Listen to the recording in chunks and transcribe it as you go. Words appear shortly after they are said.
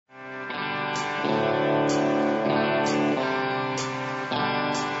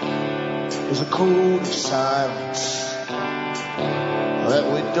There's a code of silence that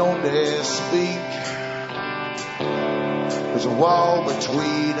we don't dare speak. There's a wall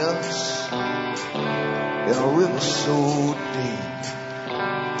between us and a river so deep.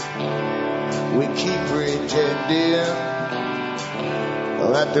 We keep pretending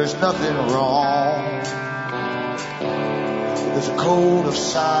that there's nothing wrong. There's a code of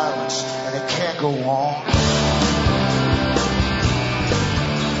silence and it can't go on.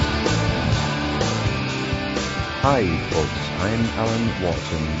 Hi folks, I'm Alan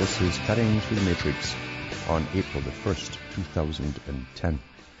Watt and this is Cutting Through the Matrix on April the 1st, 2010.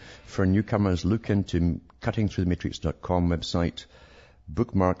 For newcomers, look into cuttingthroughthematrix.com website,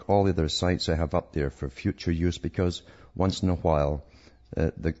 bookmark all the other sites I have up there for future use because once in a while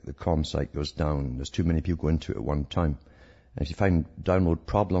the com site goes down. There's too many people go into it at one time. And if you find download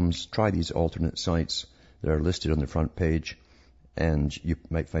problems, try these alternate sites that are listed on the front page and you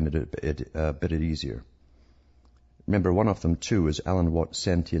might find it a bit easier. Remember, one of them too is Alan Watt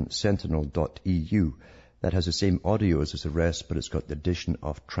Sentient Sentinel.eu. That has the same audios as the rest, but it's got the addition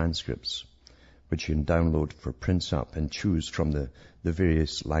of transcripts, which you can download for prints up and choose from the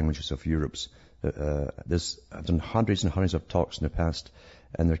various languages of Europe's. I've done hundreds and hundreds of talks in the past,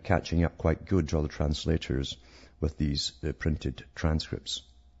 and they're catching up quite good, all the translators, with these printed transcripts.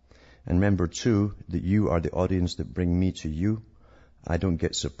 And remember too, that you are the audience that bring me to you. I don't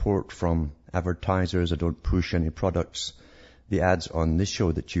get support from advertisers. I don't push any products. The ads on this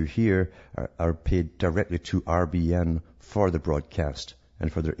show that you hear are paid directly to RBN for the broadcast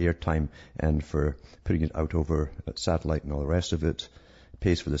and for their airtime and for putting it out over satellite and all the rest of it. It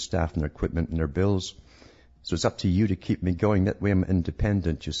pays for the staff and their equipment and their bills. So it's up to you to keep me going. That way I'm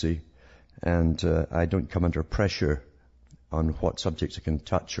independent, you see. And I don't come under pressure on what subjects I can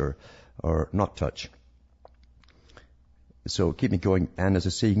touch or not touch. So keep me going. And as I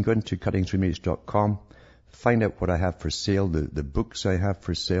say, you can go into cuttingthroughmatrix.com, find out what I have for sale, the books I have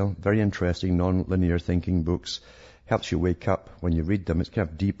for sale. Very interesting, non-linear thinking books. Helps you wake up when you read them. It kind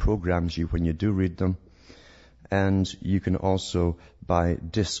of deprograms you when you do read them. And you can also buy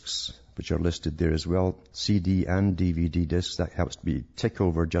discs, which are listed there as well. CD and DVD discs. That helps to be tick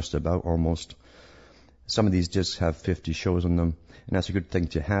over just about almost. Some of these discs have 50 shows on them. And that's a good thing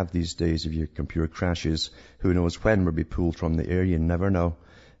to have these days if your computer crashes. Who knows when we'll be pulled from the air, you never know.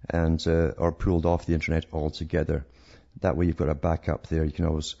 And or pulled off the internet altogether. That way you've got a backup there. You can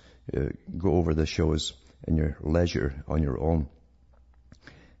always go over the shows in your leisure on your own.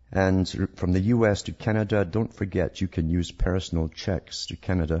 And from the US to Canada, don't forget you can use personal checks to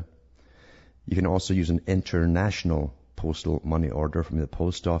Canada. You can also use an international postal money order from the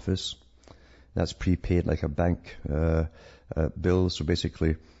post office. That's prepaid like a bank bill. So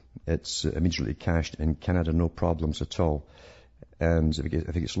basically, it's immediately cashed in Canada, no problems at all. And if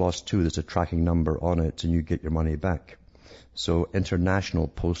it gets lost too, there's a tracking number on it and you get your money back. So international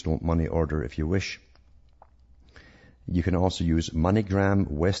postal money order if you wish. You can also use MoneyGram,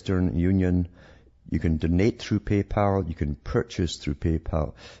 Western Union. You can donate through PayPal. You can purchase through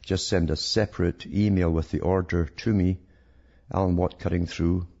PayPal. Just send a separate email with the order to me, Alan Watt Cutting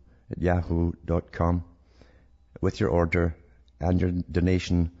Through at yahoo.com, with your order and your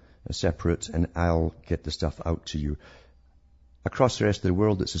donation separate, and I'll get the stuff out to you. Across the rest of the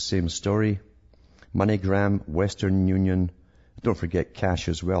world, it's the same story. MoneyGram, Western Union. Don't forget cash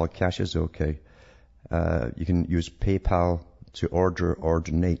as well. Cash is okay. You can use PayPal to order or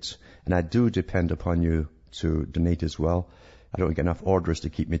donate. And I do depend upon you to donate as well. I don't get enough orders to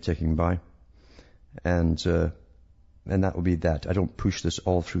keep me ticking by. And that will be that. I don't push this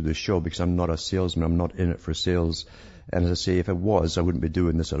all through the show because I'm not a salesman. I'm not in it for sales. And as I say, if I was, I wouldn't be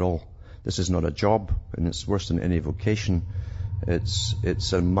doing this at all. This is not a job, and it's worse than any vocation.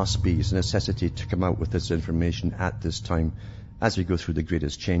 It's a must-be. It's a necessity to come out with this information at this time as we go through the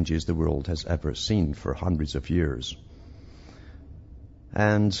greatest changes the world has ever seen for hundreds of years.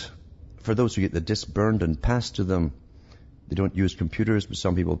 And for those who get the disc burned and passed to them, they don't use computers, but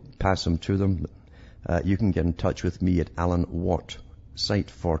some people pass them to them. You can get in touch with me at Alan Watt,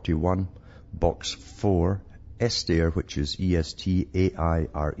 Site 41, Box 4, Estaire, which is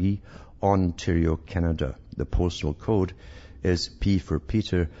Estaire, Ontario, Canada. The postal code is P for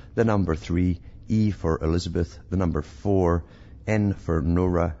Peter, the number 3, E for Elizabeth, the number 4, N for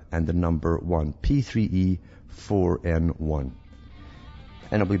Nora, and the number 1. P3E 4N1.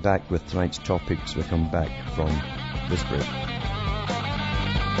 And I'll be back with tonight's topics when we come back from this break.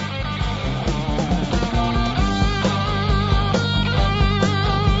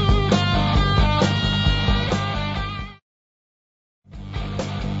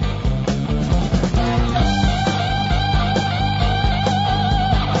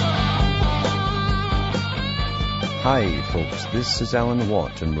 Hi folks, this is Alan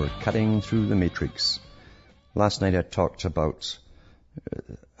Watt and we're cutting through the matrix. Last night I talked about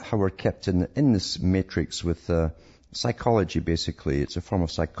how we're kept in this matrix with psychology basically. It's a form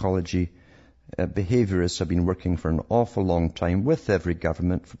of psychology. Behaviorists have been working for an awful long time with every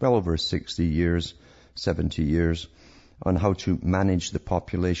government for well over 60 years, 70 years on how to manage the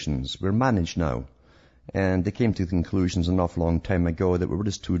populations. We're managed now. And they came to the conclusions an awful long time ago that we were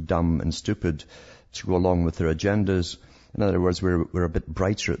just too dumb and stupid to go along with their agendas. In other words, we're a bit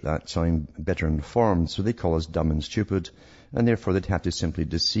brighter at that time, better informed, so they call us dumb and stupid, and therefore they'd have to simply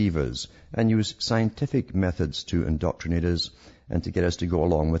deceive us and use scientific methods to indoctrinate us and to get us to go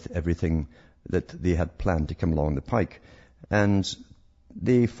along with everything that they had planned to come along the pike. And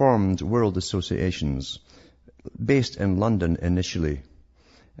they formed world associations based in London initially,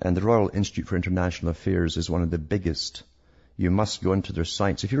 and the Royal Institute for International Affairs is one of the biggest. You must go into their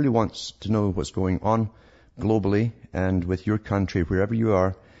sites. If you really want to know what's going on globally and with your country, wherever you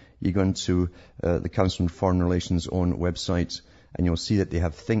are, you go into the Council on Foreign Relations' own website and you'll see that they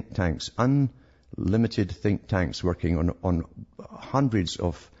have think tanks, unlimited think tanks working on hundreds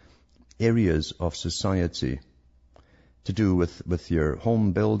of areas of society to do with your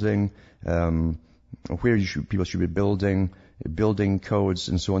home building, where people should be building codes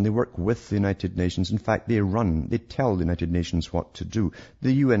and so on. They work with the United Nations. In fact, they tell the United Nations what to do.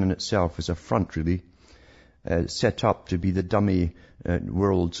 The UN in itself is a front, really, set up to be the dummy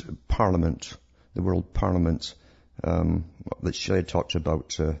world parliament, the world parliament that Shelley talked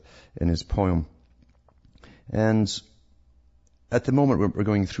about in his poem. And at the moment, we're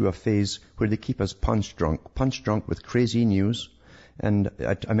going through a phase where they keep us punch drunk with crazy news. And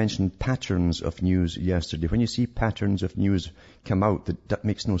I mentioned patterns of news yesterday. When you see patterns of news come out that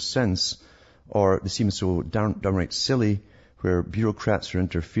makes no sense, or they seem so downright silly, where bureaucrats are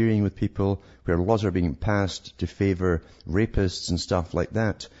interfering with people, where laws are being passed to favor rapists and stuff like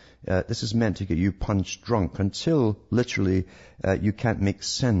that, this is meant to get you punch drunk until literally you can't make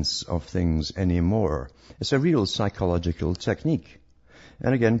sense of things anymore. It's a real psychological technique.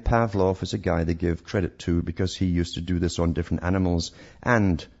 And again, Pavlov is a guy they give credit to because he used to do this on different animals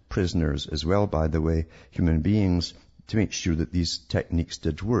and prisoners as well, by the way, human beings, to make sure that these techniques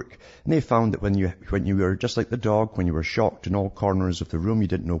did work. And they found that when you were just like the dog, when you were shocked in all corners of the room, you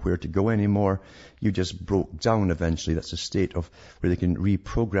didn't know where to go anymore, you just broke down eventually. That's a state of where they can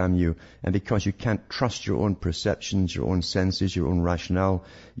reprogram you. And because you can't trust your own perceptions, your own senses, your own rationale,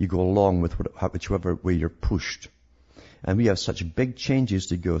 you go along with whichever way you're pushed. And we have such big changes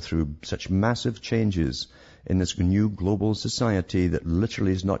to go through, such massive changes in this new global society that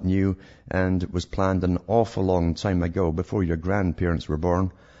literally is not new and was planned an awful long time ago, before your grandparents were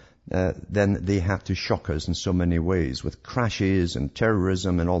born. Then they have to shock us in so many ways with crashes and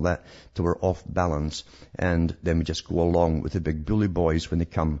terrorism and all that till we're off balance. And then we just go along with the big bully boys when they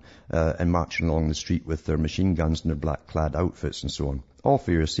come and marching along the street with their machine guns and their black clad outfits and so on. All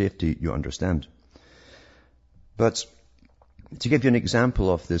for your safety, you understand. But to give you an example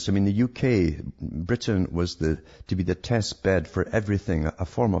of this, I mean, the UK, Britain was to be the test bed for everything, a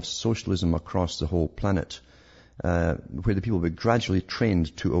form of socialism across the whole planet, where the people were gradually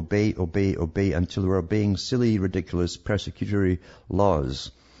trained to obey until they were obeying silly, ridiculous, persecutory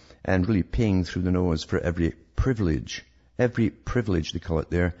laws and really paying through the nose for every privilege, they call it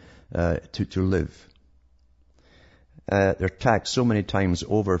there, to live. They're taxed so many times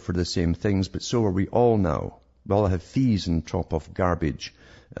over for the same things, but so are we all now. We all have fees on top of garbage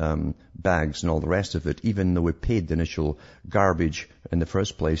bags and all the rest of it, even though we paid the initial garbage in the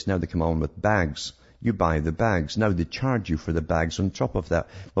first place. Now they come on with bags. You buy the bags. Now they charge you for the bags on top of that.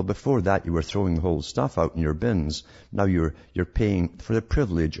 Well, before that, you were throwing the whole stuff out in your bins. Now you're paying for the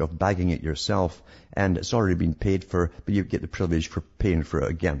privilege of bagging it yourself, and it's already been paid for, but you get the privilege for paying for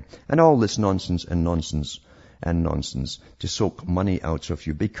it again. And all this nonsense to soak money out of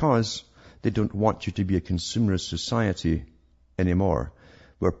you, because they don't want you to be a consumerist society anymore.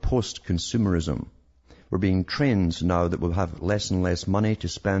 We're post-consumerism. We're being trained now that we'll have less and less money to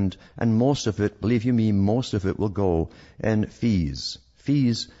spend, and most of it, believe you me, most of it will go in fees.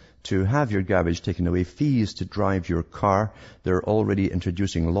 Fees to have your garbage taken away, fees to drive your car. They're already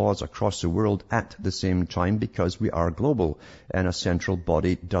introducing laws across the world at the same time because we are global and a central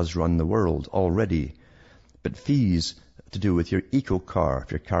body does run the world already. But fees to do with your eco-car,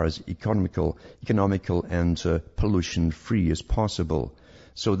 if your car is economical and pollution-free as possible.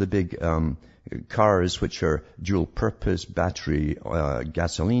 So the big cars which are dual-purpose, battery,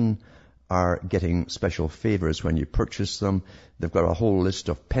 gasoline, are getting special favors when you purchase them. They've got a whole list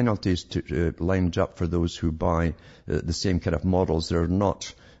of penalties lined up for those who buy the same kind of models that are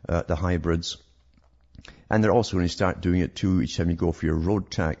not the hybrids. And they're also going to start doing it too each time you go for your road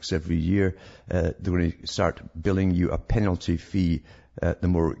tax every year. They're going to start billing you a penalty fee the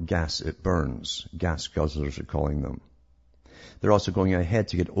more gas it burns. Gas guzzlers are calling them. They're also going ahead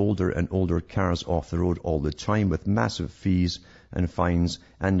to get older and older cars off the road all the time with massive fees and fines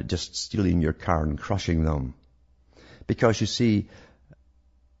and just stealing your car and crushing them. Because you see,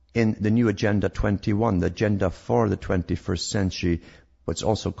 in the new Agenda 21, the agenda for the 21st century, what's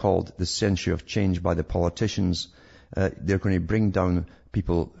also called the century of change by the politicians, they're going to bring down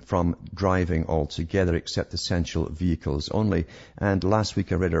people from driving altogether except essential vehicles only. And last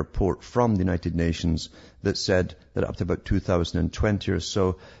week I read a report from the United Nations that said that up to about 2020 or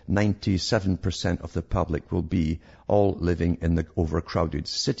so, 97% of the public will be all living in the overcrowded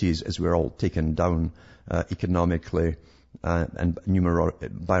cities as we're all taken down economically and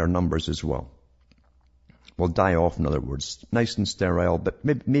by our numbers as well. We'll die off, in other words. Nice and sterile, but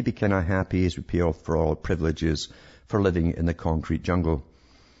maybe kind of happy as we pay off for all our privileges for living in the concrete jungle.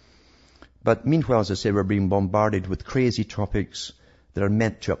 But meanwhile, as I say, we're being bombarded with crazy topics that are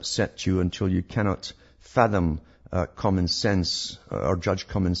meant to upset you until you cannot fathom common sense or judge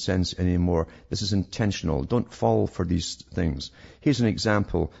common sense anymore. This is intentional. Don't fall for these things. Here's an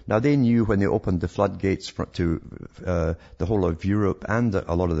example. Now, they knew when they opened the floodgates to the whole of Europe and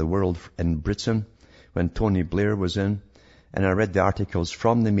a lot of the world in Britain, when Tony Blair was in. And I read the articles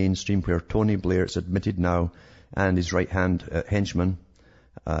from the mainstream where Tony Blair, it's admitted now, and his right-hand henchman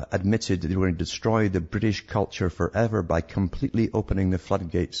admitted that they were going to destroy the British culture forever by completely opening the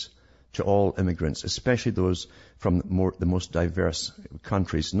floodgates to all immigrants, especially those from the most diverse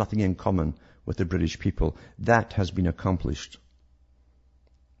countries, nothing in common with the British people. That has been accomplished.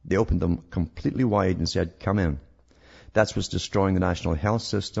 They opened them completely wide and said, come in. That's what's destroying the national health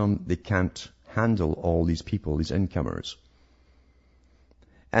system. They can't handle all these people, these incomers.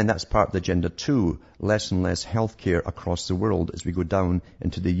 And that's part of the agenda too, less and less health care across the world as we go down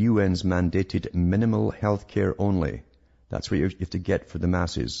into the UN's mandated minimal health care only. That's what you have to get for the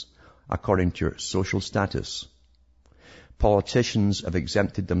masses, according to your social status. Politicians have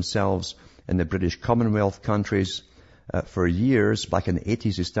exempted themselves in the British Commonwealth countries for years. Back in the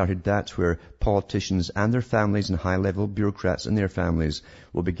 80s, they started that, where politicians and their families and high-level bureaucrats and their families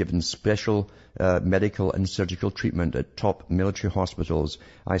will be given special medical and surgical treatment at top military hospitals.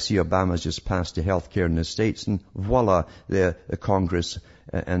 I see Obama's just passed the health care in the States, and voila, the Congress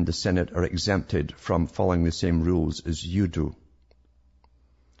and the Senate are exempted from following the same rules as you do.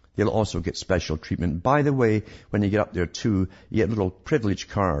 They'll also get special treatment. By the way, when you get up there too, you get a little privilege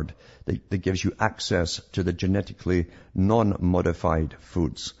card that gives you access to the genetically non-modified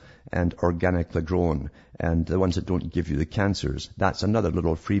foods and organically grown, and the ones that don't give you the cancers. That's another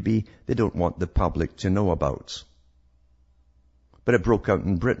little freebie they don't want the public to know about. But it broke out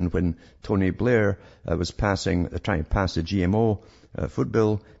in Britain when Tony Blair was trying to pass the GMO food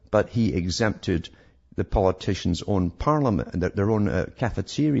bill, but he exempted the politicians' own parliament, their own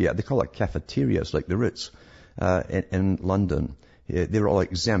cafeteria. They call it cafeterias, like the Ritz in London. They were all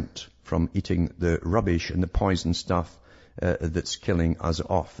exempt from eating the rubbish and the poison stuff that's killing us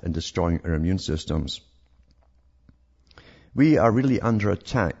off and destroying our immune systems. We are really under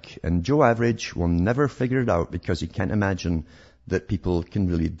attack, and Joe Average will never figure it out because he can't imagine that people can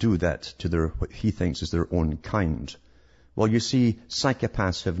really do that to what he thinks is their own kind. Well, you see,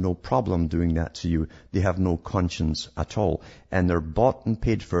 psychopaths have no problem doing that to you. They have no conscience at all. And they're bought and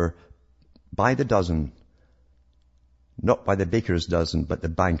paid for by the dozen. Not by the baker's dozen, but the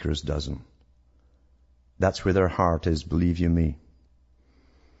banker's dozen. That's where their heart is, believe you me.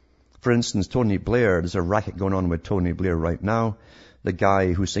 For instance, Tony Blair, there's a racket going on with Tony Blair right now. The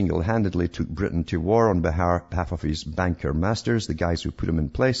guy who single-handedly took Britain to war on behalf of his banker masters, the guys who put him in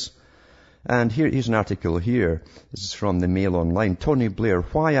place. And here's an article here. This is from the Mail Online. Tony Blair,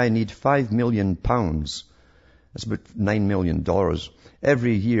 why I need £5 million. That's about $9 million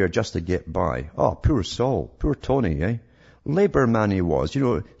every year just to get by. Oh, poor soul. Poor Tony, eh? Labour man he was. You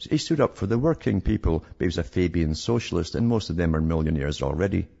know, he stood up for the working people, but he was a Fabian socialist, and most of them are millionaires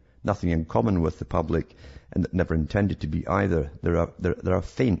already. Nothing in common with the public, and never intended to be either. They're a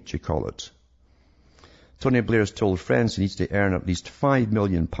feint, you call it. Tony Blair's told friends he needs to earn at least £5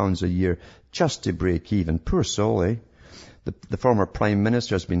 million a year just to break even. Poor soul, eh? The former Prime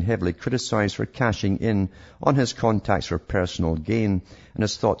Minister has been heavily criticised for cashing in on his contacts for personal gain and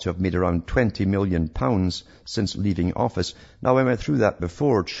is thought to have made around £20 million since leaving office. Now, I went through that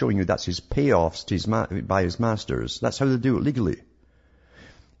before, showing you that's his payoffs to by his masters. That's how they do it legally.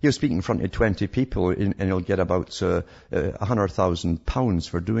 He'll speak in front of 20 people and he'll get about £100,000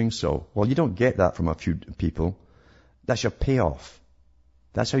 for doing so. Well, you don't get that from a few people. That's your payoff.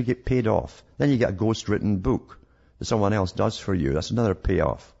 That's how you get paid off. Then you get a ghost-written book that someone else does for you. That's another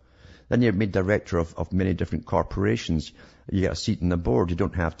payoff. Then you're made director of many different corporations. You get a seat on the board. You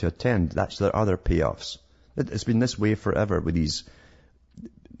don't have to attend. That's the other payoffs. It's been this way forever with these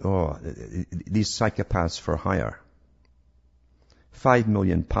psychopaths for hire. £5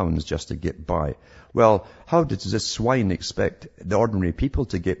 million just to get by. Well, how does this swine expect the ordinary people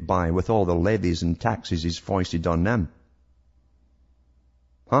to get by with all the levies and taxes he's foisted on them?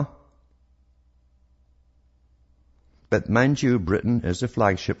 Huh? But mind you, Britain is the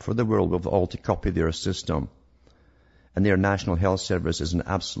flagship for the world of all to copy their system. And their National Health Service is an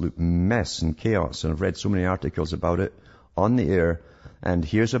absolute mess and chaos. And I've read so many articles about it on the air. And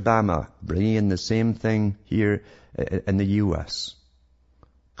here's Obama bringing in the same thing here in the US.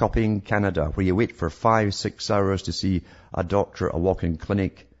 Copying Canada, where you wait for 5-6 hours to see a doctor, a walk-in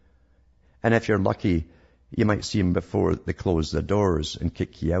clinic. And if you're lucky, you might see him before they close the doors and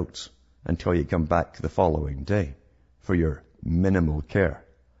kick you out until you come back the following day for your minimal care.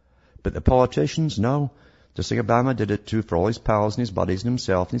 But the politicians, no. Just like Obama did it too for all his pals and his buddies and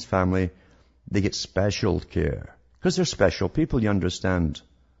himself and his family. They get special care. Because they're special people, you understand.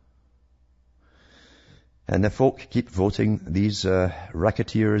 And the folk keep voting these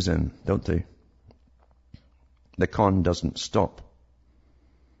racketeers in, don't they? The con doesn't stop.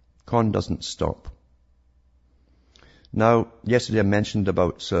 Con doesn't stop. Now, yesterday I mentioned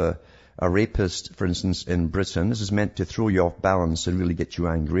about a rapist, for instance, in Britain. This is meant to throw you off balance and really get you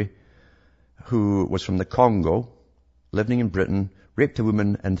angry. Who was from the Congo, living in Britain, raped a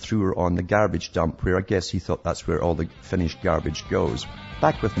woman and threw her on the garbage dump, where I guess he thought that's where all the finished garbage goes.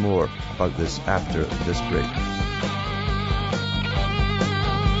 Back with more about this after this break.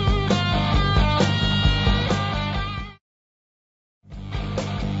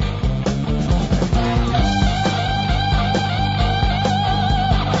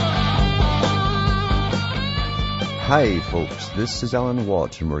 Hi folks, this is Alan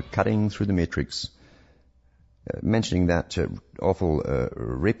Watt and we're cutting through the matrix. Mentioning that awful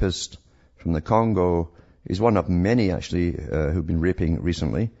rapist from the Congo. He's one of many actually who've been raping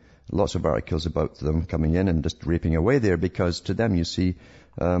recently. Lots of articles about them coming in and just raping away there, because to them, you see,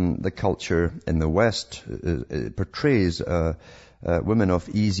 the culture in the West portrays women of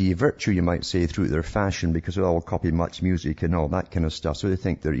easy virtue, you might say, through their fashion, because they all copy much music and all that kind of stuff. So they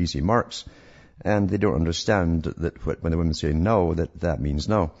think they're easy marks. And they don't understand that when the women say no, that means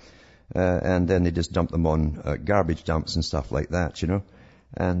no. And then they just dump them on garbage dumps and stuff like that, you know.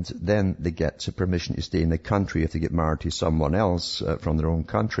 And then they get permission to stay in the country if they get married to someone else from their own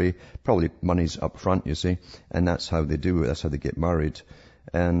country. Probably money's up front, you see. And that's how they do it. That's how they get married.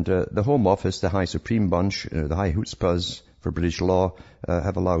 And the Home Office, the High Supreme Bunch, the High Chutzpahs for British law,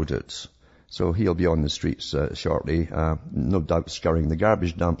 have allowed it. So he'll be on the streets shortly, no doubt scouring the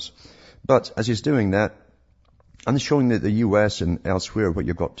garbage dumps. But as he's doing that, I'm showing that the US and elsewhere what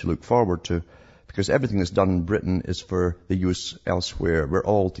you've got to look forward to, because everything that's done in Britain is for the use elsewhere. We're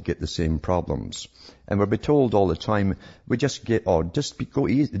all to get the same problems. And we'll be told all the time, we just get, go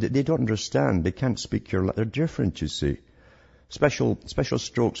easy. They don't understand. They can't speak your language. They're different, you see. Special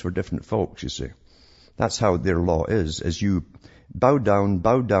strokes for different folks, you see. That's how their law is you bow down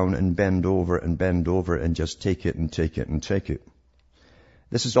and bend over and just take it and take it and take it.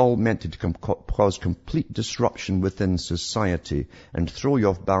 This is all meant to cause complete disruption within society and throw you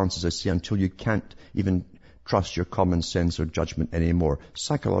off balance, as I say, until you can't even trust your common sense or judgment anymore.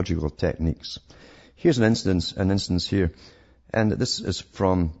 Psychological techniques. Here's an instance here. And this is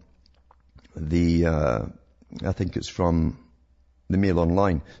from I think it's from the Mail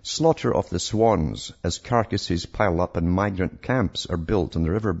Online. Slaughter of the swans as carcasses pile up and migrant camps are built on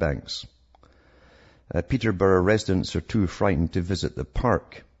the riverbanks. Peterborough residents are too frightened to visit the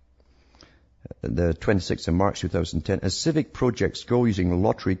park. The 26th of March 2010, as civic projects go using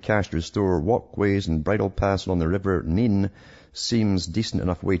lottery cash to restore walkways and bridle paths along the River Nene seems decent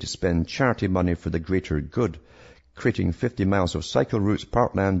enough way to spend charity money for the greater good, creating 50 miles of cycle routes,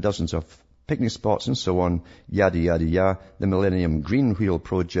 parkland, dozens of picnic spots and so on, yada yada yada, the Millennium Green Wheel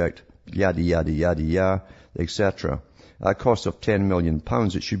project, yada yada yada yada, etc. At a cost of £10 million,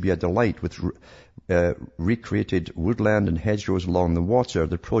 it should be a delight with recreated woodland and hedgerows along the water.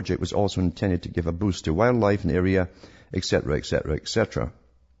 The project was also intended to give a boost to wildlife in the area, etc., etc., etc.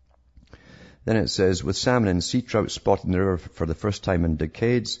 Then it says, with salmon and sea trout spotted in the river for the first time in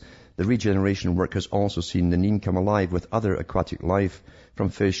decades, The regeneration work has also seen the Nene come alive with other aquatic life, from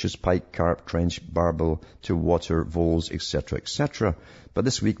fishes, pike, carp, trench, barbel, to water, voles, etc., etc. But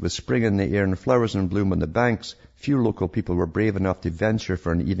this week, with spring in the air and flowers in bloom on the banks, few local people were brave enough to venture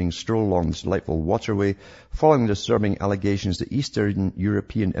for an evening stroll along this delightful waterway, following the disturbing allegations that Eastern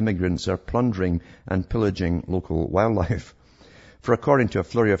European immigrants are plundering and pillaging local wildlife. For according to a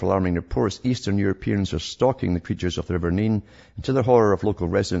flurry of alarming reports, Eastern Europeans are stalking the creatures of the River Nene, and to the horror of local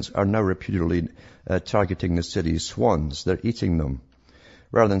residents are now reputedly targeting the city's swans. They're eating them.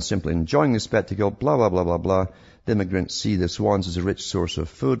 Rather than simply enjoying the spectacle, blah, blah, blah, blah, blah, the immigrants see the swans as a rich source of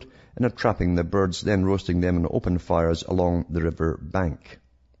food and are trapping the birds, then roasting them in open fires along the river bank.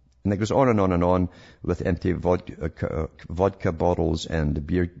 And it goes on and on and on with empty vodka bottles and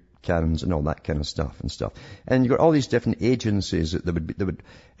beer cannons and all that kind of stuff. And you've got all these different agencies that would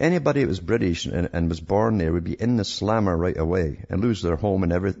anybody that was British and was born there would be in the slammer right away and lose their home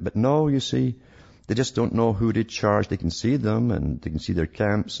and everything. But no, you see, they just don't know who to charge. They can see them and they can see their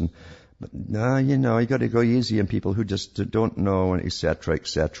camps but no, you got to go easy on people who just don't know, and et cetera, et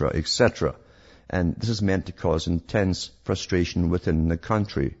cetera, et cetera. And this is meant to cause intense frustration within the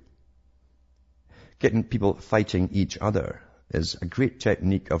country. Getting people fighting each other is a great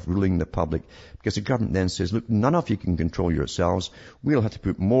technique of ruling the public, because the government then says, look, none of you can control yourselves. We'll have to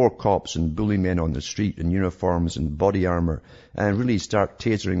put more cops and bully men on the street in uniforms and body armor and really start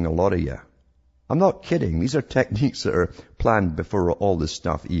tasering a lot of you. I'm not kidding. These are techniques that are planned before all this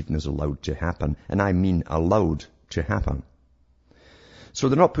stuff even is allowed to happen. And I mean allowed to happen. So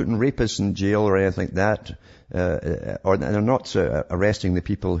they're not putting rapists in jail or anything like that, or they're not arresting the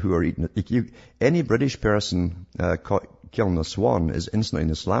people who are eating it. Any British person caught killing a swan is instantly in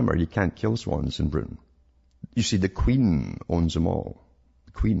the slammer. You can't kill swans in Britain. You see, the Queen owns them all.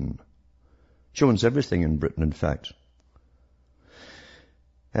 The Queen. She owns everything in Britain, in fact.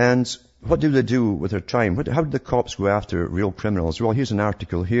 And what do they do with their time? How do the cops go after real criminals? Well, here's an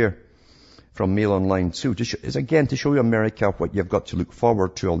article here from Mail Online 2. Again, to show you America what you've got to look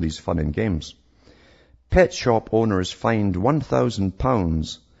forward to all these fun and games. Pet shop owners fined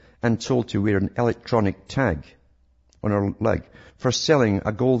 £1,000 and told to wear an electronic tag on her leg for selling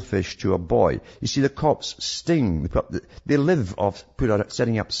a goldfish to a boy. You see, the cops sting. They live off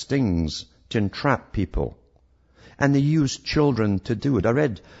setting up stings to entrap people. And they use children to do it. I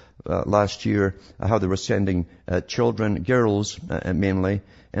read last year how they were sending children, girls mainly,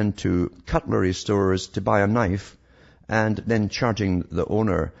 into cutlery stores to buy a knife and then charging the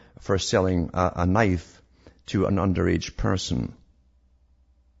owner for selling a knife to an underage person.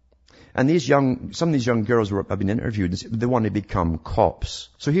 And some of these young girls have been interviewed. They want to become cops.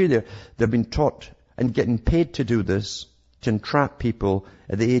 So here they've been taught and getting paid to do this, to entrap people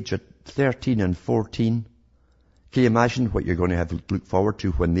at the age of 13 and 14. Can you imagine what you're going to have to look forward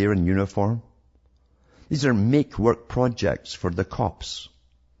to when they're in uniform? These are make-work projects for the cops.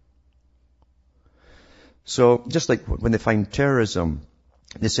 So just like when they find terrorism,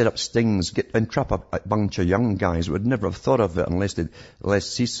 they set up stings, and trap a bunch of young guys who would never have thought of it unless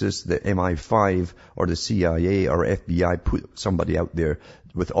CSIS, the MI5, or the CIA, or FBI put somebody out there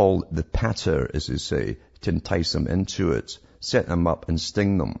with all the patter, as they say, to entice them into it, set them up and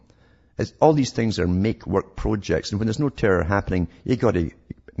sting them. All these things are make-work projects, and when there's no terror happening, you got to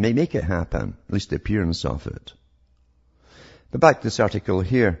make it happen, at least the appearance of it. But back to this article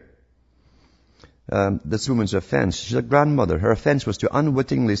here. This woman's offense. She's a grandmother. Her offense was to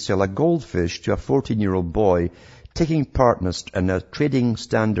unwittingly sell a goldfish to a 14-year-old boy, taking part in a trading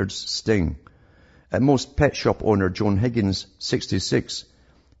standards sting. At most, pet shop owner Joan Higgins, 66,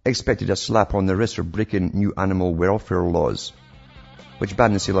 expected a slap on the wrist for breaking new animal welfare laws, which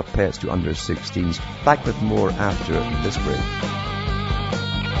ban the sale of pets to under 16s. Back with more after this break.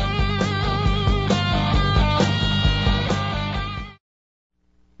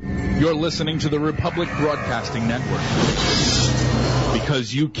 You're listening to the Republic Broadcasting Network,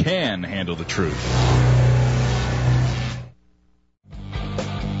 because you can handle the truth.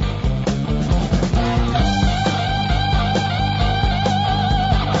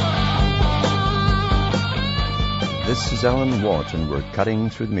 This is Alan Watt, and we're cutting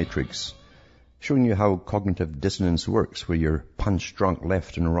through the matrix, showing you how cognitive dissonance works, where you're punch drunk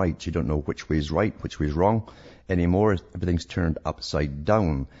left and right. You don't know which way is right, which way is wrong anymore. Everything's turned upside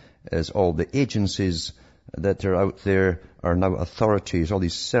down, as all the agencies that are out there are now authorities. All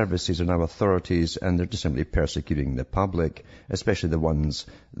these services are now authorities, and they're just simply persecuting the public, especially the ones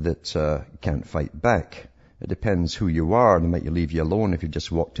that can't fight back. It depends who you are. They might leave you alone if you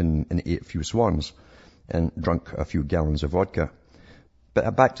just walked in and ate a few swans and drunk a few gallons of vodka.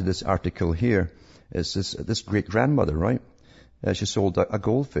 But back to this article here, is this great-grandmother, right? She sold a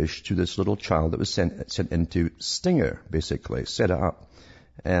goldfish to this little child that was sent into Stinger, basically, set it up.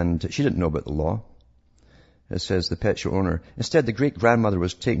 And she didn't know about the law. It says the pet shop owner, instead the great-grandmother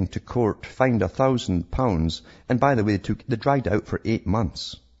was taken to court, fined £1,000, and by the way, they dragged it out for 8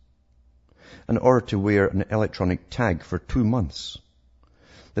 months in order to wear an electronic tag for 2 months.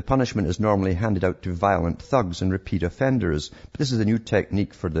 The punishment is normally handed out to violent thugs and repeat offenders, but this is a new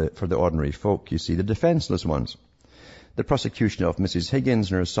technique for the ordinary folk, you see, the defenseless ones. The prosecution of Mrs.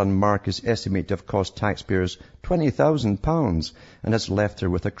 Higgins and her son Mark is estimated to have cost taxpayers £20,000 and has left her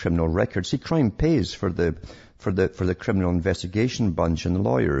with a criminal record. See, crime pays for the criminal investigation bunch and the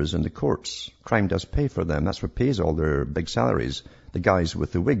lawyers and the courts. Crime does pay for them. That's what pays all their big salaries. The guys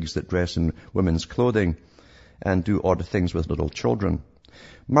with the wigs that dress in women's clothing and do odd things with little children.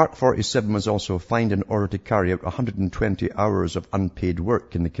 Mark, 47, was also fined in order to carry out 120 hours of unpaid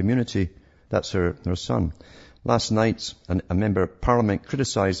work in the community. That's her son. Last night, a member of Parliament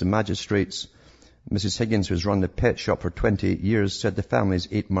criticised the magistrates. Mrs. Higgins, who's run the pet shop for 28 years, said the family's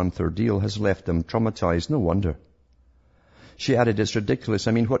 8-month ordeal has left them traumatised. No wonder. She added, it's ridiculous.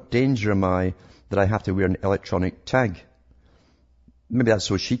 I mean, what danger am I that I have to wear an electronic tag? Maybe that's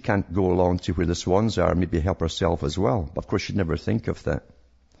so she can't go along to where the swans are, maybe help herself as well. But of course, she'd never think of that.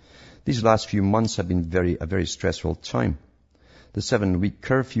 These last few months have been a very stressful time. The 7-week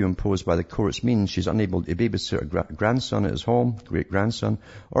curfew imposed by the courts means she's unable to babysit her grandson at his home, great-grandson,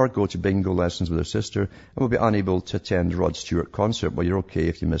 or go to bingo lessons with her sister, and will be unable to attend Rod Stewart concert. Well, you're okay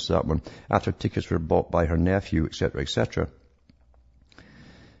if you miss that one, after tickets were bought by her nephew, etc., etc.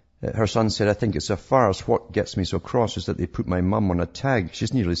 Her son said, I think it's a farce. What gets me so cross is that they put my mum on a tag.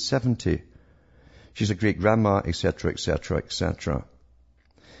 She's nearly 70. She's a great-grandma, etc., etc., etc.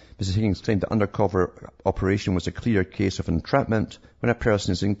 Mrs. Higgins claimed the undercover operation was a clear case of entrapment when a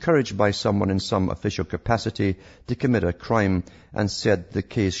person is encouraged by someone in some official capacity to commit a crime, and said the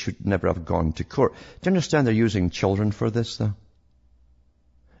case should never have gone to court. Do you understand they're using children for this, though?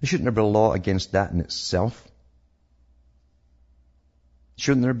 There shouldn't there be a law against that in itself?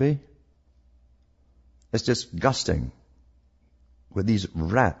 Shouldn't there be? It's disgusting what these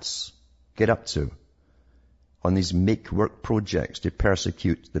rats get up to on these make-work projects to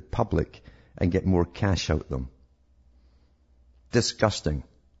persecute the public and get more cash out of them. Disgusting.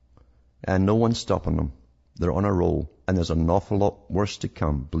 And no one's stopping them. They're on a roll. And there's an awful lot worse to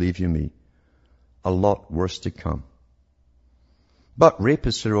come, believe you me. A lot worse to come. But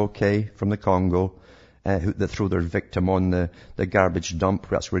rapists are okay from the Congo, that throw their victim on the garbage dump.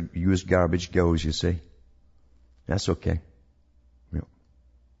 That's where used garbage goes, you see. That's okay. Yeah.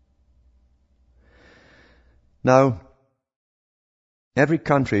 Now, every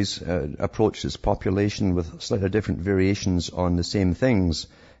country's approached its population with slightly different variations on the same things.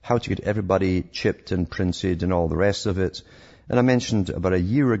 How to get everybody chipped and printed and all the rest of it. And I mentioned about a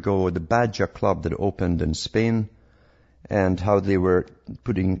year ago the Badger Club that opened in Spain, and how they were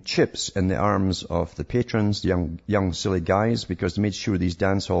putting chips in the arms of the patrons, the young silly guys, because they made sure these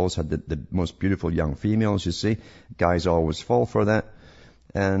dance halls had the most beautiful young females, you see. Guys always fall for that.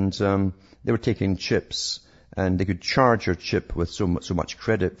 And they were taking chips, and they could charge your chip with so much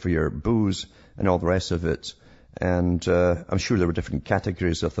credit for your booze and all the rest of it. And I'm sure there were different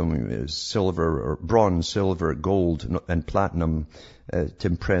categories of them, silver or bronze, silver, gold, and platinum, to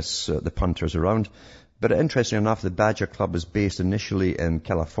impress the punters around. But interestingly enough, the Badger Club was based initially in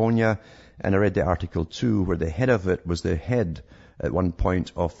California, and I read the article too, where the head of it was the head at one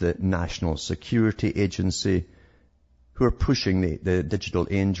point of the National Security Agency, who are pushing the Digital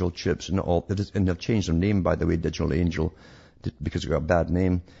Angel chips and all. And they've changed their name, by the way, Digital Angel, because it got a bad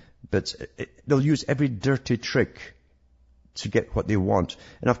name. But they'll use every dirty trick to get what they want.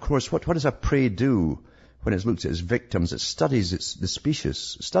 And of course, what does a prey do when it looks at its victims? It studies the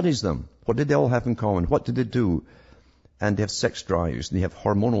species, studies them. What did they all have in common? What did they do? And they have sex drives, and they have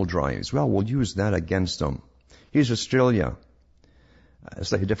hormonal drives. Well, we'll use that against them. Here's Australia.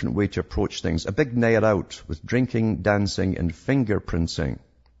 It's like a different way to approach things. A big night out with drinking, dancing, and fingerprinting.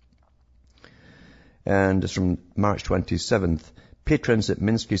 And it's from March 27th. Patrons at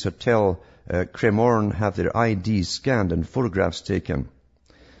Minsky's Hotel, Cremorne, have their IDs scanned and photographs taken.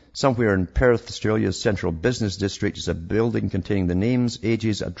 Somewhere in Perth, Australia's central business district, is a building containing the names,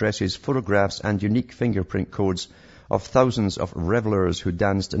 ages, addresses, photographs, and unique fingerprint codes of thousands of revellers who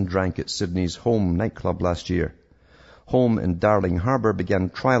danced and drank at Sydney's Home nightclub last year. Home in Darling Harbour began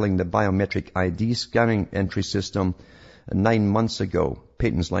trialling the biometric ID scanning entry system 9 months ago.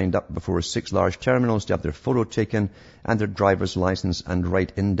 Patrons lined up before 6 large terminals to have their photo taken and their driver's license and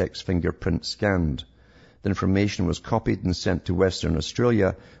right index fingerprint scanned. The information was copied and sent to Western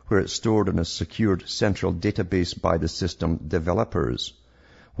Australia, where it's stored in a secured central database by the system developers.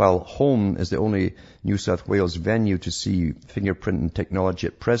 While Home is the only New South Wales venue to see fingerprinting technology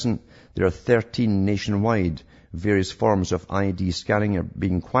at present, there are 13 nationwide. Various forms of ID scanning are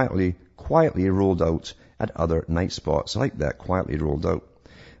being quietly rolled out at other night spots. I like that, quietly rolled out.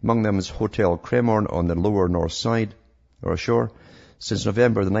 Among them is Hotel Cremorne on the lower north side, or shore. Since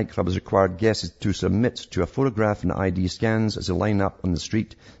November, the nightclub has required guests to submit to a photograph and ID scans as they line up on the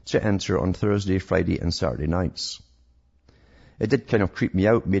street to enter on Thursday, Friday and Saturday nights. It did kind of creep me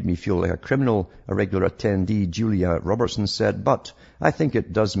out, made me feel like a criminal, a regular attendee, Julia Robertson said, but I think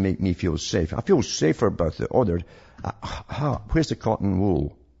it does make me feel safe. I feel safer about it. Ordered. Where's the cotton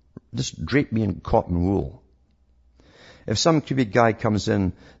wool? Just drape me in cotton wool. If some creepy guy comes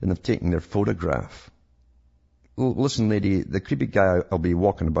in and they've taken their photograph, well, listen, lady, the creepy guy will be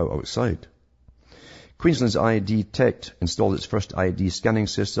walking about outside. Queensland's ID Tech installed its first ID scanning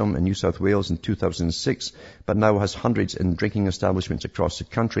system in New South Wales in 2006, but now has hundreds in drinking establishments across the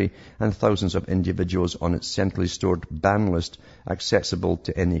country and thousands of individuals on its centrally stored ban list accessible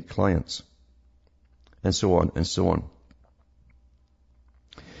to any clients. And so on and so on.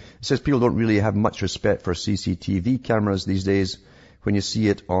 It says people don't really have much respect for CCTV cameras these days. When you see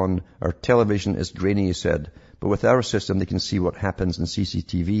it on our television, it's grainy, he said. But with our system, they can see what happens in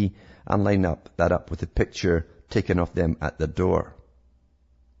CCTV and line that up with a picture taken of them at the door.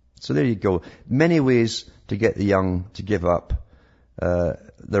 So there you go. Many ways to get the young to give up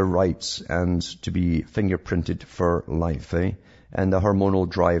their rights and to be fingerprinted for life, eh? And the hormonal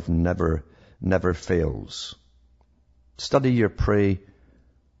drive never fails. Study your prey,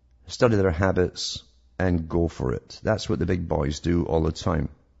 study their habits, and go for it. That's what the big boys do all the time.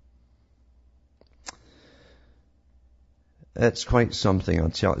 It's quite something, I'll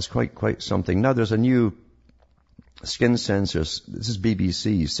tell you. It's quite something. Now there's a new skin sensors. This is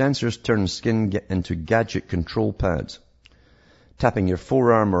BBC. Sensors turn skin into gadget control pads. Tapping your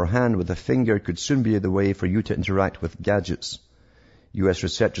forearm or hand with a finger could soon be the way for you to interact with gadgets. US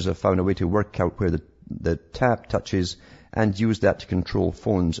researchers have found a way to work out where the tap touches and use that to control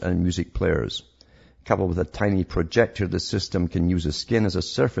phones and music players. Coupled with a tiny projector, the system can use the skin as a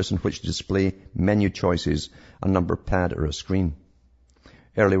surface on which to display menu choices, a number pad or a screen.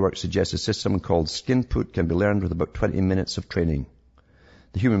 Early work suggests a system called SkinPut can be learned with about 20 minutes of training.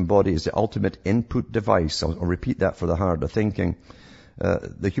 The human body is the ultimate input device. I'll repeat that for the hard of thinking.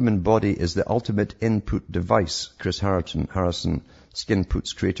 The human body is the ultimate input device, Chris Harrison,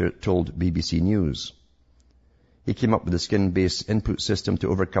 SkinPut's creator, told BBC News. He came up with a skin-based input system to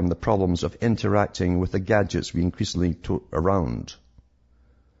overcome the problems of interacting with the gadgets we increasingly tote around.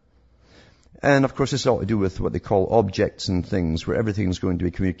 And of course, this is all to do with what they call objects and things, where everything's going to be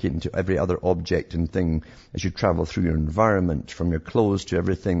communicating to every other object and thing as you travel through your environment. From your clothes to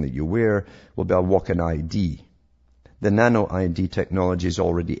everything that you wear will be a walk-in ID. The nano ID technology is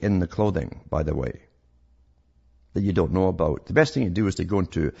already in the clothing, by the way, that you don't know about. The best thing to do is to go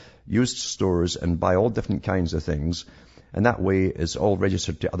into used stores and buy all different kinds of things, and that way it's all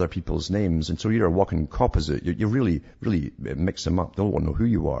registered to other people's names. And so you're a walking composite. You really mix them up. They don't want to know who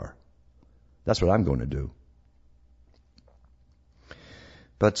you are. That's what I'm going to do.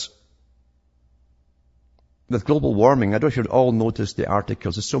 But with global warming, I don't know if you've all noticed the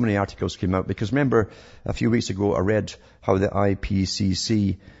articles. There's so many articles came out, because remember a few weeks ago I read how the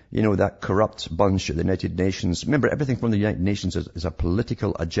IPCC, that corrupt bunch at the United Nations. Remember, everything from the United Nations is a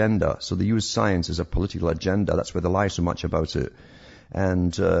political agenda. So they use science as a political agenda. That's why they lie so much about it.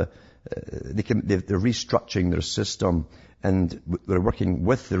 And they're restructuring their system, and they're working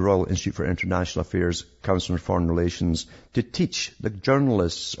with the Royal Institute for International Affairs, Council on Foreign Relations, to teach the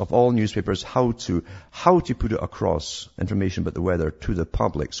journalists of all newspapers how to put it across information about the weather to the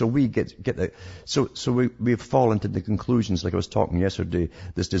public. So we we fall into the conclusions, like I was talking yesterday,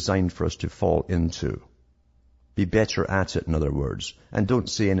 that's designed for us to fall into. Be better at it, in other words, and don't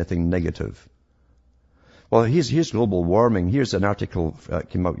say anything negative. Well, here's global warming. Here's an article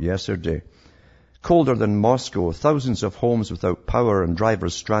that came out yesterday. Colder than Moscow, thousands of homes without power and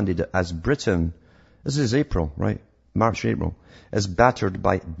drivers stranded as Britain, this is April, right? March, April, is battered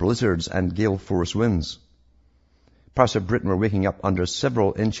by blizzards and gale force winds. Parts of Britain were waking up under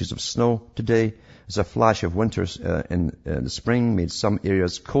several inches of snow today as a flash of winter in the spring made some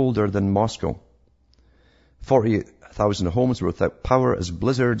areas colder than Moscow. 40,000 homes were without power as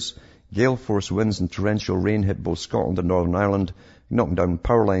blizzards, gale force winds and torrential rain hit both Scotland and Northern Ireland, knocking down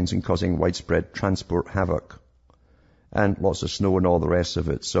power lines and causing widespread transport havoc. And lots of snow and all the rest of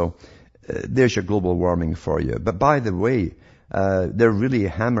it. So there's your global warming for you. But by the way, They're really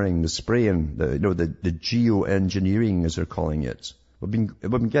hammering the spraying, the geoengineering, as they're calling it. We've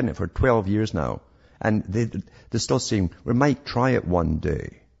been getting it for 12 years now. And they're still saying, we might try it one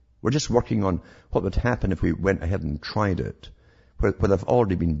day. We're just working on what would happen if we went ahead and tried it. Where they've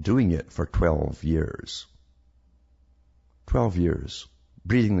already been doing it for 12 years. 12 years.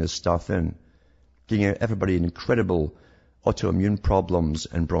 Breathing this stuff in. Giving everybody incredible autoimmune problems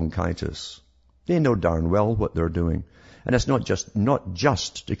and bronchitis. They know darn well what they're doing. And it's not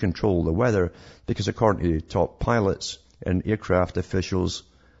just to control the weather, because according to top pilots and aircraft officials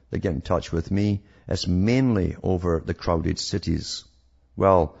that get in touch with me, it's mainly over the crowded cities.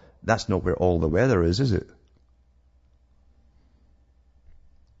 Well, that's not where all the weather is it?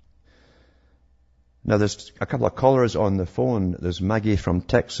 Now, there's a couple of callers on the phone. There's Maggie from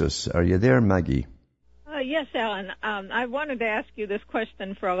Texas. Are you there, Maggie? Yes, Alan. I wanted to ask you this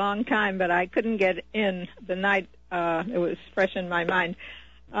question for a long time, but I couldn't get in the night. It was fresh in my mind.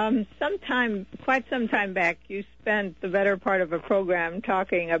 Quite some time back, you spent the better part of a program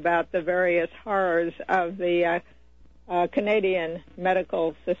talking about the various horrors of the Canadian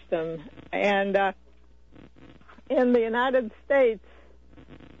medical system. And in the United States,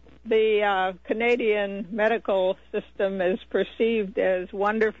 the Canadian medical system is perceived as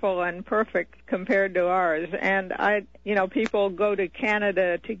wonderful and perfect compared to ours. And people go to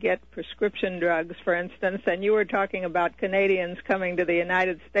Canada to get prescription drugs, for instance, and you were talking about Canadians coming to the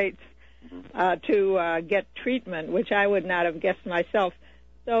United States to get treatment, which I would not have guessed myself.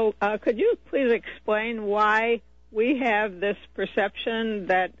 So could you please explain why we have this perception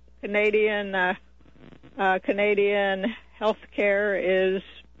that Canadian health care is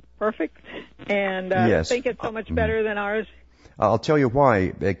perfect, and yes. think it's so much better than ours? I'll tell you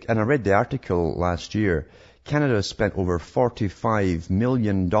why. And I read the article last year. Canada spent over $45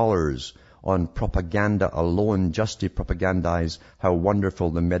 million on propaganda alone, just to propagandize how wonderful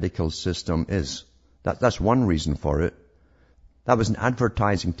the medical system is. That's one reason for it. That was an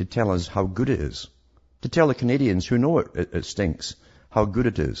advertising to tell us how good it is. To tell the Canadians who know it stinks, how good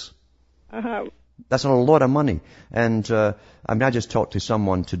it is. That's a lot of money. And I just talked to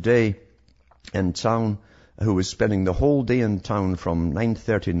someone today in town who was spending the whole day in town from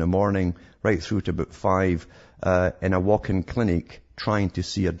 9:30 in the morning right through to about 5 in a walk-in clinic trying to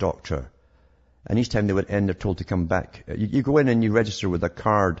see a doctor. And each time they would end, they're told to come back. You go in and you register with a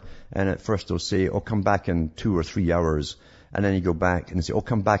card, and at first they'll say, oh, come back in 2 or 3 hours. And then you go back and they say, oh,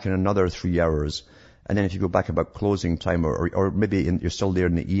 come back in another 3 hours. And then if you go back about closing time, or maybe you're still there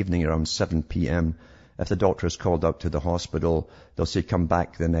in the evening around 7 p.m., if the doctor is called out to the hospital, they'll say, come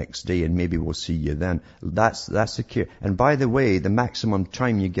back the next day and maybe we'll see you then. That's the care. And by the way, the maximum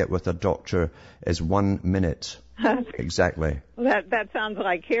time you get with a doctor is 1 minute. Exactly. That sounds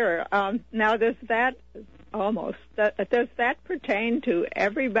like here. Now, does that pertain to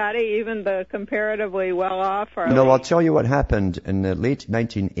everybody, even the comparatively well-off? No, I'll tell you what happened in the late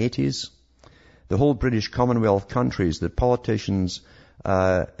 1980s. The whole British Commonwealth countries, the politicians,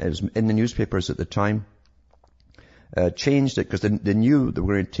 it was in the newspapers at the time, changed it because they knew they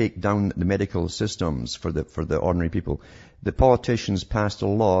were going to take down the medical systems for the ordinary people. The politicians passed a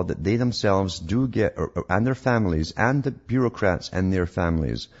law that they themselves do get, and their families, and the bureaucrats and their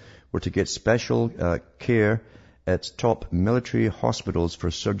families, were to get special care at top military hospitals for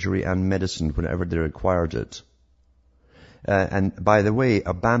surgery and medicine whenever they required it. And by the way,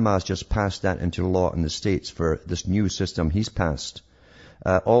 Obama has just passed that into law in the States for this new system he's passed.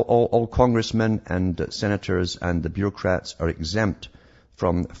 All congressmen and senators and the bureaucrats are exempt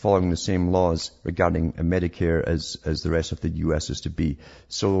from following the same laws regarding Medicare as the rest of the U.S. is to be.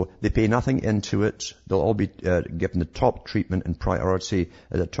 So they pay nothing into it. They'll all be given the top treatment and priority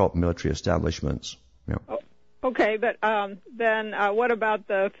at the top military establishments. Yeah. Okay, but then what about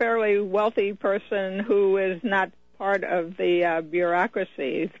the fairly wealthy person who is not part of the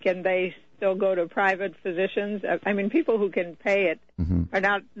bureaucracy? Can they still go to private physicians? I mean, people who can pay it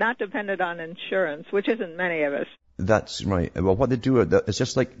are not dependent on insurance, which isn't many of us. That's right. Well, what they do, it's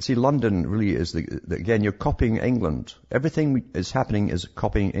just like, see, London really is, again, you're copying England. Everything is happening is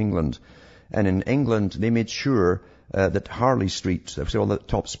copying England. And in England, they made sure that Harley Street, that's where all the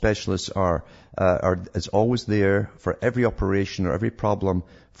top specialists is always there for every operation or every problem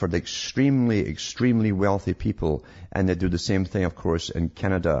for the extremely, extremely wealthy people. And they do the same thing, of course, in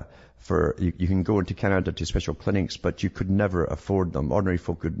Canada. You can go into Canada to special clinics, but you could never afford them. Ordinary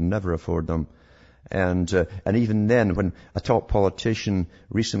folk could never afford them. And even then, when a top politician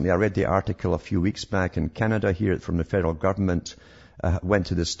recently, I read the article a few weeks back in Canada here from the federal government, went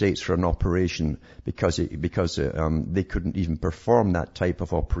to the States for an operation because they couldn't even perform that type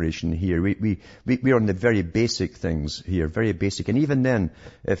of operation here. We're on the very basic things here, very basic. And even then,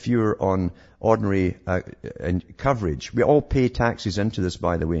 if you're on ordinary coverage, we all pay taxes into this,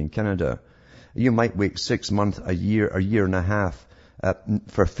 by the way, in Canada. You might wait 6 months, a year and a half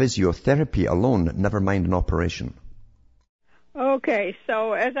for physiotherapy alone, never mind an operation. Okay,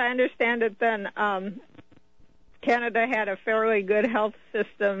 so as I understand it then, Canada had a fairly good health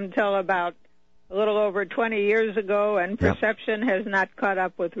system till about a little over 20 years ago, and perception has not caught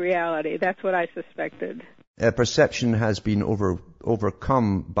up with reality. That's what I suspected. Perception has been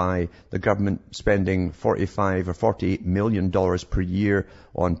overcome by the government spending $45 or $48 million per year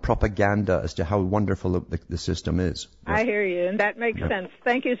on propaganda as to how wonderful the system is. I hear you, and that makes sense.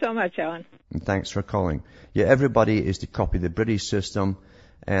 Thank you so much, Alan. And thanks for calling. Yeah, everybody is to copy the British system,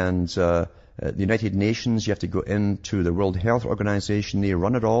 and the United Nations, you have to go into the World Health Organization. They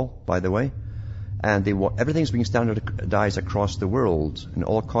run it all, by the way. And everything's being standardized across the world in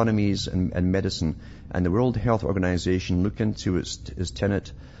all economies and medicine. And the World Health Organization look into its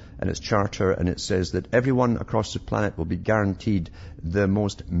tenet and its charter, and it says that everyone across the planet will be guaranteed the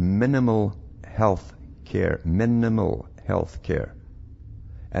most minimal health care.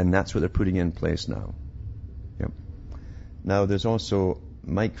 And that's what they're putting in place now. Yep. Now there's also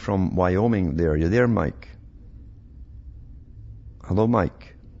Mike from Wyoming there. You there, Mike? Hello,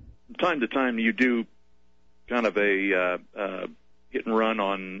 Mike. Time to time you do kind of a hit and run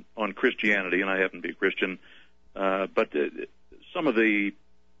on Christianity, and I happen to be a Christian, but some of the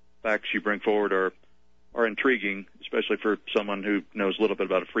facts you bring forward are intriguing, especially for someone who knows a little bit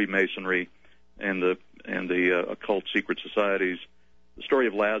about Freemasonry and the occult secret societies. The story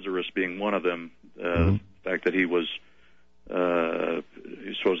of Lazarus being one of them, the fact that he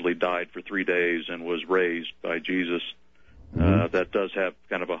supposedly died for 3 days and was raised by Jesus. That does have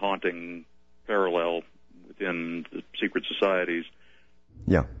kind of a haunting parallel within the secret societies.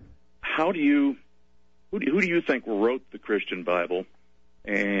 Yeah. Who do you think wrote the Christian Bible,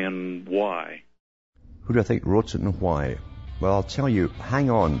 and why? Who do I think wrote it and why? Well, I'll tell you. Hang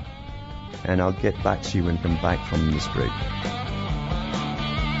on, and I'll get back to you when I come back from this break.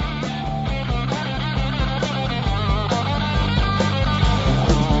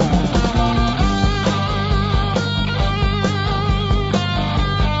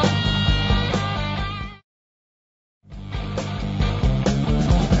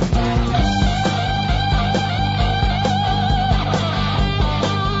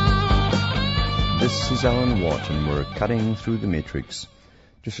 Alan Watt, and we're cutting through the matrix,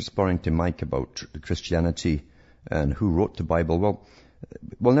 just responding to Mike about Christianity and who wrote the Bible. Well,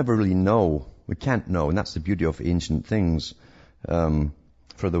 we'll never really know. We can't know, and that's the beauty of ancient things for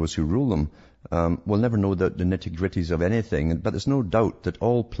those who rule them. We'll never know the nitty-gritties of anything, but there's no doubt that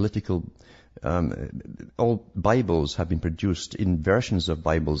all Bibles have been produced, in versions of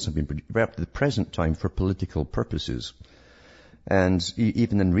Bibles have been produced right up to the present time for political purposes. And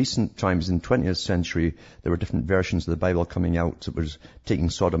even in recent times, in the 20th century, there were different versions of the Bible coming out that was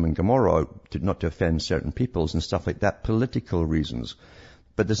taking Sodom and Gomorrah out not to offend certain peoples and stuff like that, political reasons.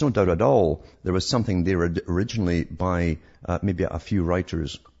 But there's no doubt at all there was something there originally by maybe a few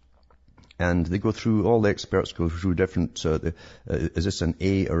writers. And they go through, all the experts go through different, is this an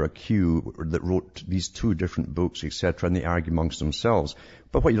A or a Q that wrote these two different books, etc., and they argue amongst themselves.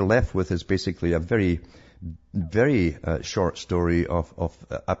 But what you're left with is basically a very short story of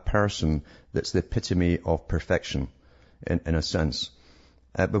a person that's the epitome of perfection, in a sense.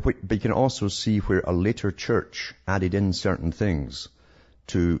 But you can also see where a later church added in certain things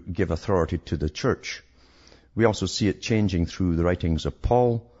to give authority to the church. We also see it changing through the writings of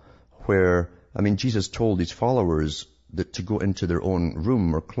Paul, where, Jesus told his followers that to go into their own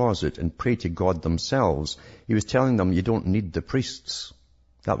room or closet and pray to God themselves. He was telling them, you don't need the priests.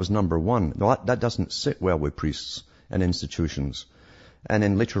 That was number one. No, that doesn't sit well with priests and institutions. And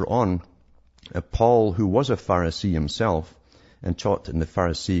then later on, Paul, who was a Pharisee himself and taught in the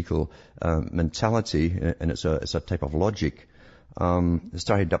Pharisaical mentality, and it's a type of logic,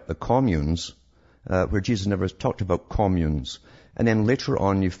 started up the communes, where Jesus never talked about communes. And then later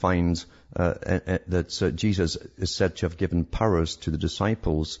on you find that Jesus is said to have given powers to the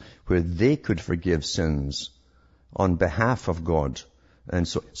disciples where they could forgive sins on behalf of God. And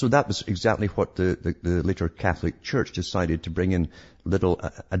so that was exactly what the later Catholic Church decided to bring in little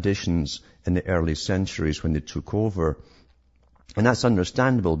additions in the early centuries when they took over. And that's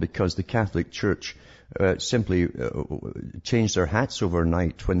understandable because the Catholic Church simply changed their hats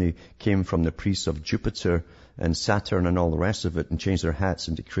overnight when they came from the priests of Jupiter and Saturn and all the rest of it, and changed their hats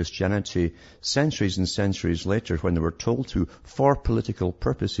into Christianity centuries and centuries later, when they were told to, for political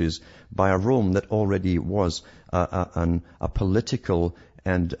purposes, by a Rome that already was a political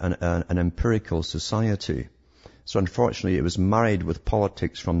and an empirical society. So unfortunately, it was married with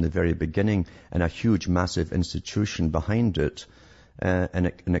politics from the very beginning, and a huge, massive institution behind it, and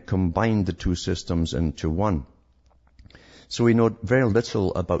it combined the two systems into one. So we know very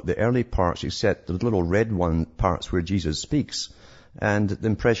little about the early parts, except the little red parts where Jesus speaks. And the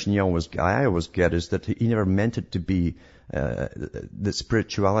impression I always get is that he never meant it to be that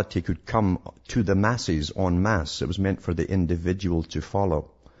spirituality could come to the masses en masse. It was meant for the individual to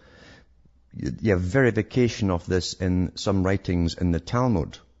follow. You have verification of this in some writings in the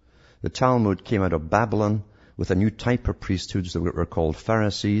Talmud. The Talmud came out of Babylon with a new type of priesthoods that were called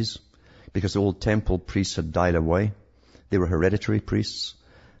Pharisees, because the old temple priests had died away. They were hereditary priests.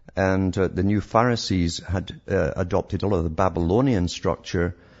 And the new Pharisees had adopted a lot of the Babylonian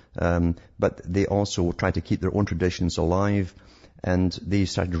structure, but they also tried to keep their own traditions alive. And they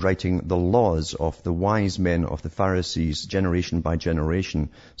started writing the laws of the wise men of the Pharisees, generation by generation.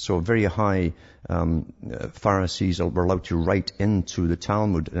 So very high Pharisees were allowed to write into the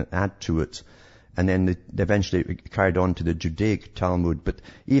Talmud and add to it. And then they eventually carried on to the Judaic Talmud. But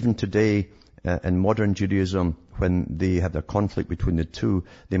even today, in modern Judaism, when they have a conflict between the two,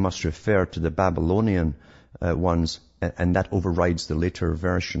 they must refer to the Babylonian ones, and that overrides the later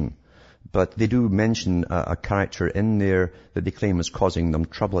version. But they do mention a character in there that they claim was causing them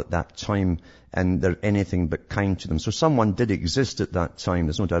trouble at that time, and they're anything but kind to them. So someone did exist at that time,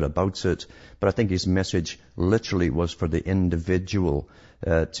 there's no doubt about it, but I think his message literally was for the individual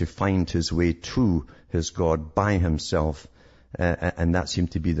to find his way to his God by himself, and that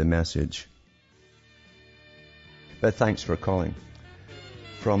seemed to be the message. But thanks for calling.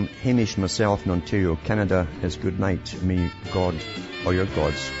 From Hamish myself in Ontario, Canada, is good night. May God or your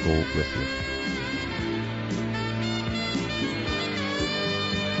gods go with you.